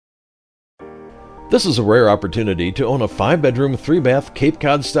This is a rare opportunity to own a 5-bedroom, 3-bath Cape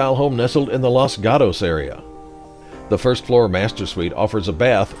Cod style home nestled in the Los Gatos area. The first floor master suite offers a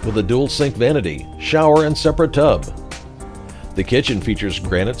bath with a dual sink vanity, shower, and separate tub. The kitchen features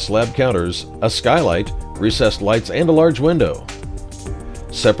granite slab counters, a skylight, recessed lights, and a large window.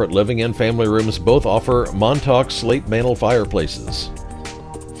 Separate living and family rooms both offer Montauk slate mantel fireplaces.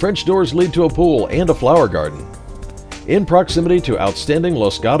 French doors lead to a pool and a flower garden, in proximity to outstanding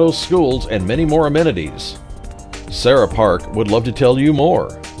Los Gatos schools and many more amenities. Serah Park would love to tell you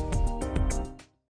more.